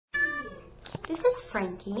This is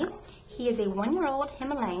Frankie. He is a 1-year-old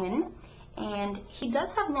Himalayan, and he does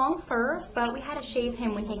have long fur, but we had to shave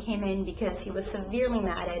him when he came in because he was severely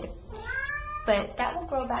matted. But that will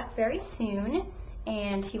grow back very soon,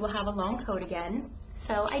 and he will have a long coat again.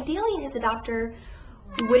 So ideally his adopter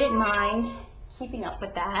wouldn't mind keeping up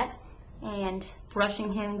with that and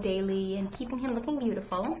brushing him daily and keeping him looking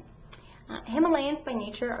beautiful. Himalayans by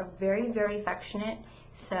nature are very, very affectionate,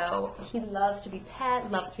 so he loves to be pet,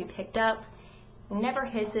 loves to be picked up, never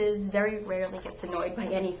hisses, very rarely gets annoyed by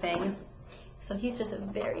anything. So he's just a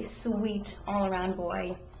very sweet, all-around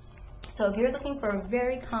boy. So if you're looking for a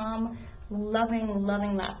very calm, loving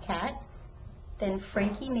lap cat, then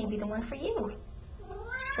Frankie may be the one for you.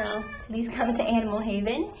 So please come to Animal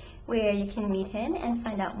Haven where you can meet him and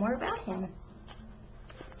find out more about him.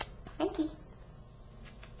 Frankie.